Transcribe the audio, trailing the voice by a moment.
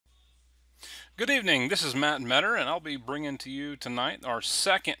Good evening. This is Matt Metter, and I'll be bringing to you tonight our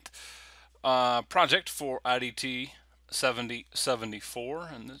second project for IDT 7074.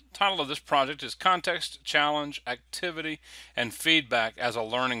 And the title of this project is Context, Challenge, Activity, and Feedback as a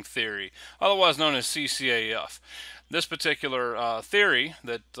Learning Theory, otherwise known as CCAF. This particular theory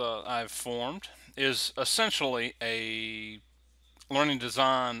that I've formed is essentially a learning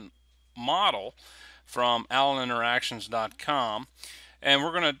design model from alleninteractions.com, and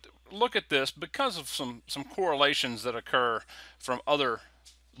we're going to look at this because of some correlations that occur from other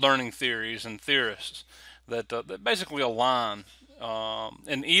learning theories and theorists that basically align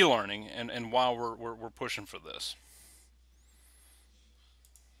in e-learning and why we're pushing for this.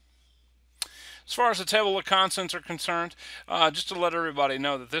 As far as the table of contents are concerned, just to let everybody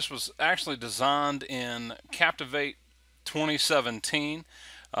know that this was actually designed in Captivate 2017.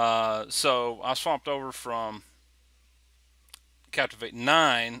 So I swapped over from Captivate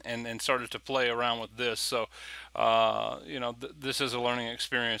 9 and started to play around with this. So this is a learning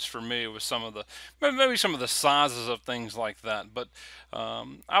experience for me with some of the maybe some of the sizes of things like that. But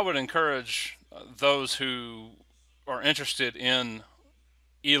I would encourage those who are interested in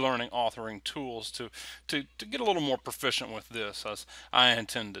e-learning authoring tools to get a little more proficient with this, as I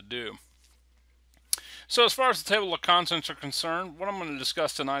intend to do. So as far as the table of contents are concerned, what I'm going to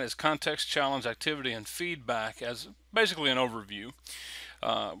discuss tonight is context, challenge, activity, and feedback as basically an overview.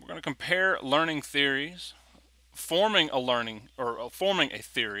 We're going to compare learning theories, forming a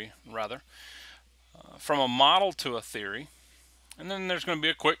theory rather, from a model to a theory, and then there's going to be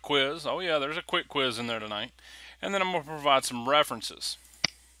a quick quiz. Oh yeah, there's a quick quiz in there tonight. And then I'm going to provide some references.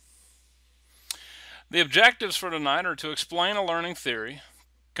 The objectives for tonight are to explain a learning theory,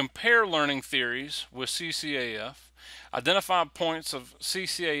 compare learning theories with CCAF, identify points of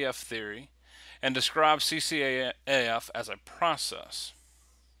CCAF theory, and describe CCAF as a process.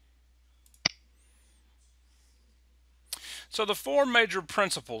 So the four major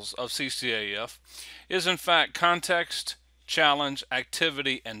principles of CCAF is in fact context, challenge,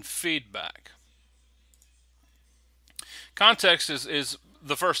 activity, and feedback. Context is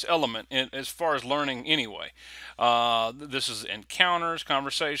the first element as far as learning anyway. This is encounters,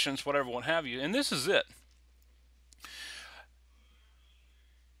 conversations, whatever, what have you, and this is it.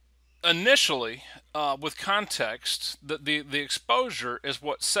 Initially, with context, the exposure is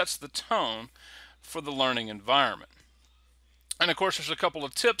what sets the tone for the learning environment. And of course, there's a couple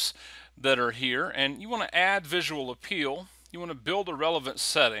of tips that are here, and you want to add visual appeal, you want to build a relevant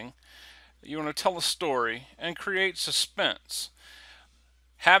setting, you want to tell a story, and create suspense.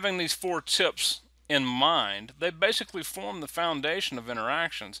 Having these four tips in mind, they basically form the foundation of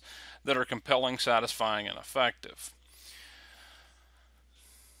interactions that are compelling, satisfying, and effective.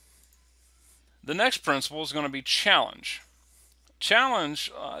 The next principle is going to be challenge.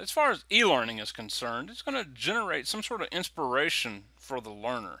 Challenge, as far as e-learning is concerned, is going to generate some sort of inspiration for the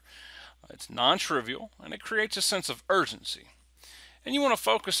learner. It's non-trivial, and it creates a sense of urgency. And you want to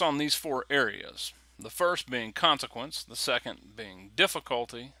focus on these four areas. The first being consequence, the second being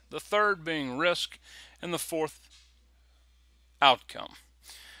difficulty, the third being risk, and the fourth outcome.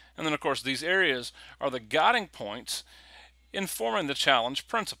 And then of course these areas are the guiding points in forming the challenge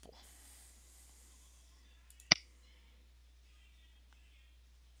principle.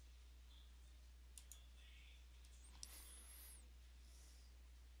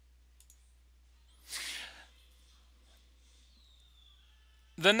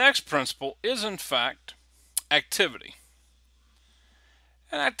 The next principle is in fact activity.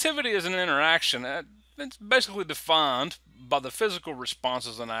 And activity is an interaction. It's basically defined by the physical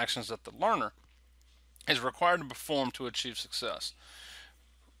responses and actions that the learner is required to perform to achieve success.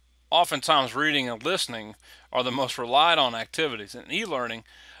 Oftentimes reading and listening are the most relied on activities. In e-learning,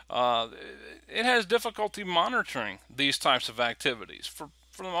 it has difficulty monitoring these types of activities. For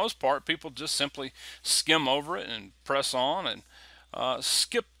the most part, people just simply skim over it and press on and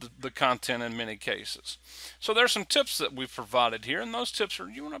skip the content in many cases. So there's some tips that we've provided here, and those tips are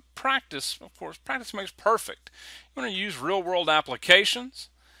you want to practice. Of course, practice makes perfect. You want to use real-world applications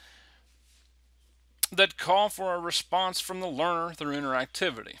that call for a response from the learner through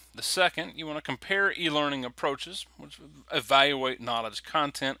interactivity. The second, you want to compare e-learning approaches, which evaluate knowledge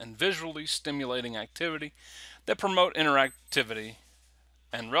content and visually stimulating activity that promote interactivity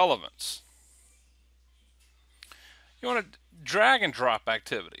and relevance. You want to drag and drop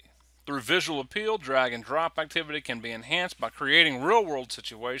activity. Through visual appeal, drag and drop activity can be enhanced by creating real-world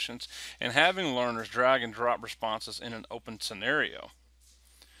situations and having learners drag and drop responses in an open scenario.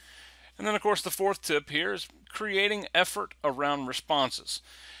 And then of course the fourth tip here is creating effort around responses.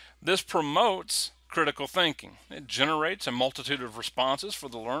 This promotes critical thinking. It generates a multitude of responses for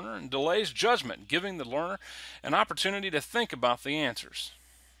the learner and delays judgment, giving the learner an opportunity to think about the answers.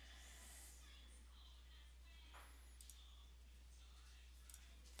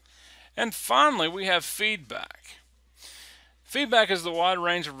 And finally, we have feedback. Feedback is the wide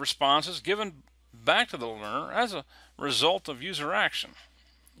range of responses given back to the learner as a result of user action.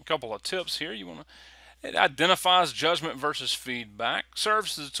 A couple of tips here. It identifies judgment versus feedback,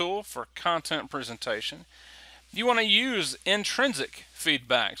 serves as a tool for content presentation. You want to use intrinsic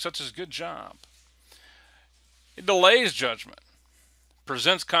feedback, such as good job. It delays judgment,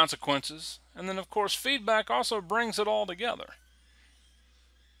 presents consequences, and then, of course, feedback also brings it all together.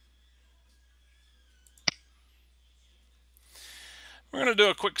 We're going to do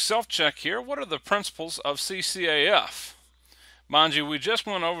a quick self-check here. What are the principles of CCAF? Mind you, we just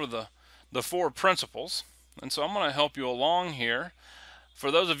went over the 4 principles, and so I'm going to help you along here.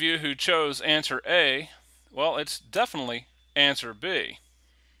 For those of you who chose answer A, well, it's definitely answer B.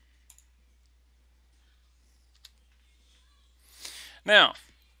 Now,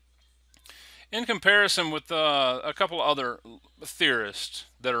 in comparison with a couple other theorists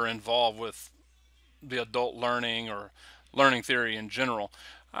that are involved with the adult learning or learning theory in general,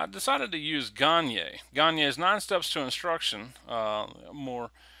 I decided to use Gagne. Gagne's 9 Steps to Instruction,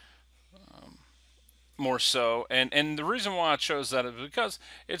 more so, and the reason why I chose that is because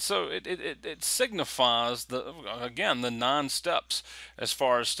it signifies the 9 steps as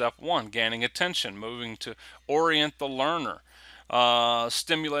far as step 1, gaining attention, moving to orient the learner,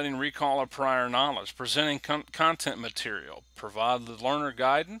 stimulating recall of prior knowledge, presenting content material, provide the learner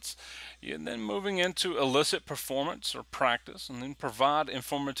guidance, and then moving into elicit performance or practice, and then provide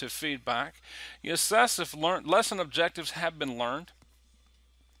informative feedback. You assess if lesson objectives have been learned,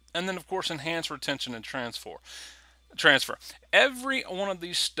 and then, of course, enhance retention and transfer. Every one of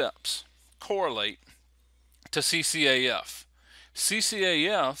these steps correlate to CCAF.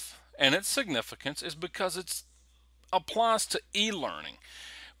 CCAF and its significance is because it applies to e-learning.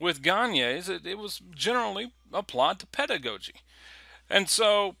 With Gagne's, it was generally applied to pedagogy. And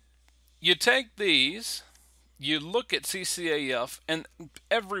so you take these, you look at CCAF, and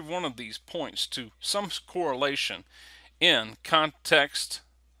every one of these points to some correlation in context,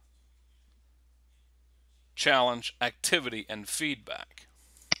 challenge, activity, and feedback.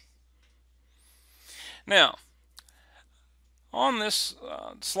 Now, on this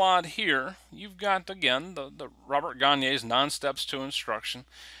slide here, you've got, again, the Robert Gagne's 9 Steps to Instruction,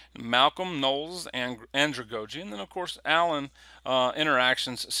 Malcolm Knowles' Andragogy, and then, of course, Allen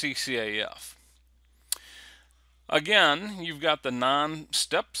Interactions CCAF. Again, you've got the 9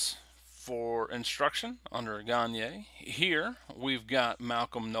 steps for instruction under Gagne. Here we've got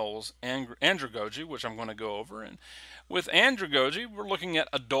Malcolm Knowles' Andragogy, which I'm going to go over. And with Andragogy, we're looking at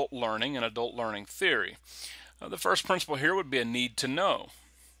adult learning and adult learning theory. The first principle here would be a need to know.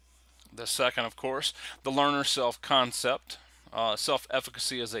 The second, of course, the learner self-concept.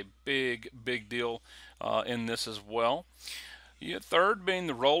 Self-efficacy is a big deal in this as well. The third being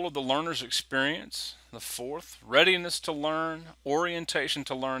the role of the learner's experience. The fourth, readiness to learn, orientation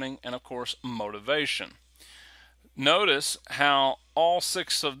to learning, and of course, motivation. Notice how all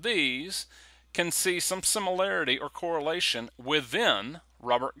 6 of these can see some similarity or correlation within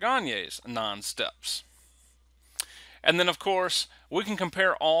Robert Gagne's 9 steps. And then, of course, we can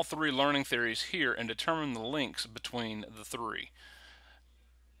compare all 3 learning theories here and determine the links between the 3.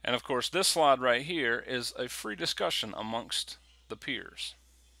 And of course, this slide right here is a free discussion amongst the peers.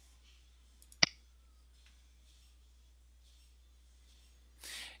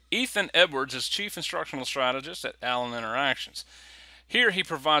 Ethan Edwards is Chief Instructional Strategist at Allen Interactions. Here he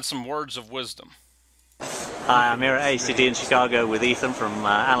provides some words of wisdom. Hi, I'm here at ACD in Chicago with Ethan from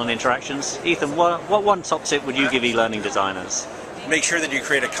Allen Interactions. Ethan, what one top tip would you give e-learning designers? Make sure that you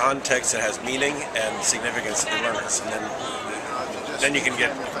create a context that has meaning and significance to the learners, and then you can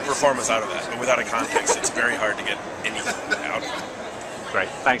get performance out of that. But without a context, it's very hard to get any outcome. Great.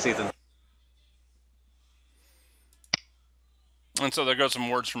 Thanks, Ethan. And so there goes some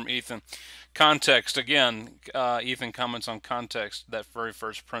words from Ethan. Context, again, Ethan comments on context, that very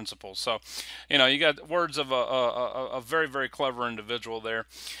first principle. So, you got words of a very clever individual there.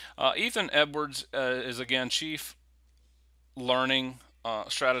 Ethan Edwards is, again, Chief Learning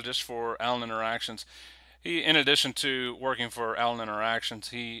Strategist for Allen Interactions. He, in addition to working for Allen Interactions,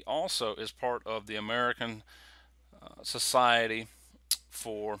 he also is part of the American Society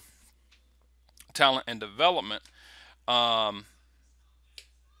for Talent and Development.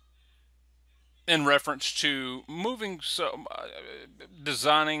 in reference to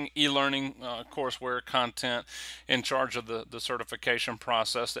designing e-learning courseware content in charge of the certification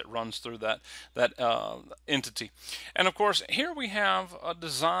process that runs through that entity. And of course, here we have a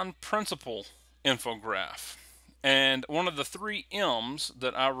design principle infograph. And one of the three M's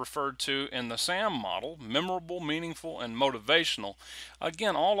that I referred to in the SAM model, memorable, meaningful, and motivational,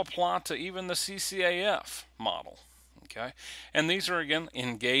 again, all apply to even the CCAF model. Okay, and these are again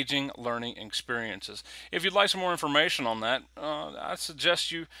engaging learning experiences. If you'd like some more information on that, I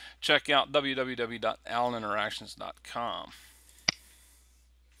suggest you check out www.alleninteractions.com.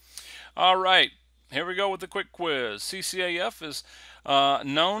 All right, here we go with the quick quiz. CCAF is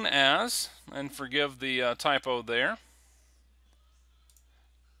known as, and forgive the typo there.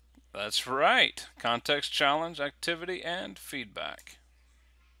 That's right, context, challenge, activity, and feedback.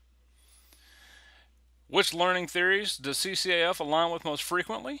 Which learning theories does CCAF align with most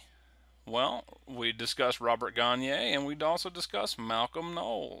frequently? Well, we discussed Robert Gagne, and we'd also discuss Malcolm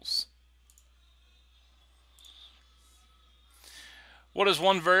Knowles. What is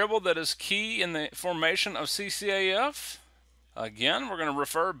one variable that is key in the formation of CCAF? Again, we're going to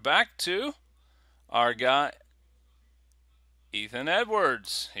refer back to our guy, Ethan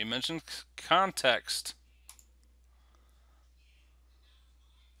Edwards. He mentioned context.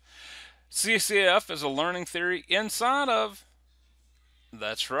 CCAF is a learning theory inside of,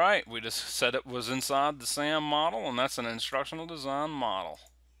 that's right, we just said it was inside the SAM model, and that's an instructional design model.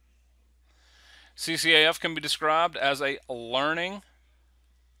 CCAF can be described as a learning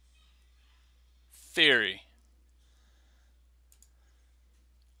theory.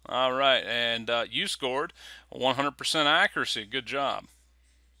 All right, and you scored 100% accuracy. Good job.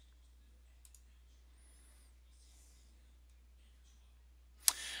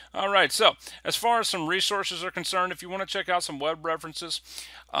 All right, so as far as some resources are concerned, if you want to check out some web references,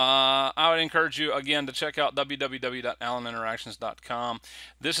 I would encourage you again to check out www.alleninteractions.com.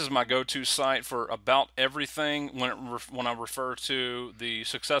 This is my go-to site for about everything when I refer to the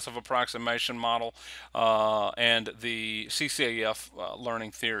successive approximation model and the CCAF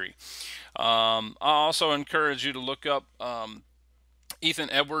learning theory. I also encourage you to look up Ethan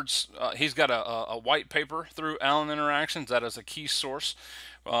Edwards. He's got a white paper through Allen Interactions. That is a key source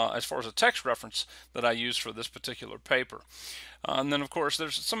as far as a text reference that I use for this particular paper. And then, of course,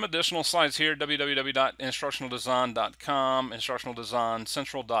 there's some additional sites here, www.instructionaldesign.com,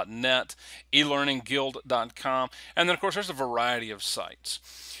 instructionaldesignCentral.net, elearningguild.com, and then, of course, there's a variety of sites.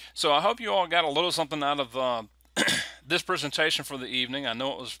 So I hope you all got a little something out of this presentation for the evening. I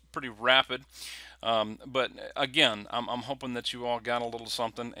know it was pretty rapid. But again, I'm hoping that you all got a little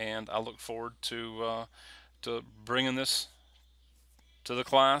something, and I look forward to bringing this to the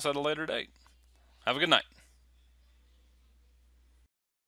class at a later date. Have a good night.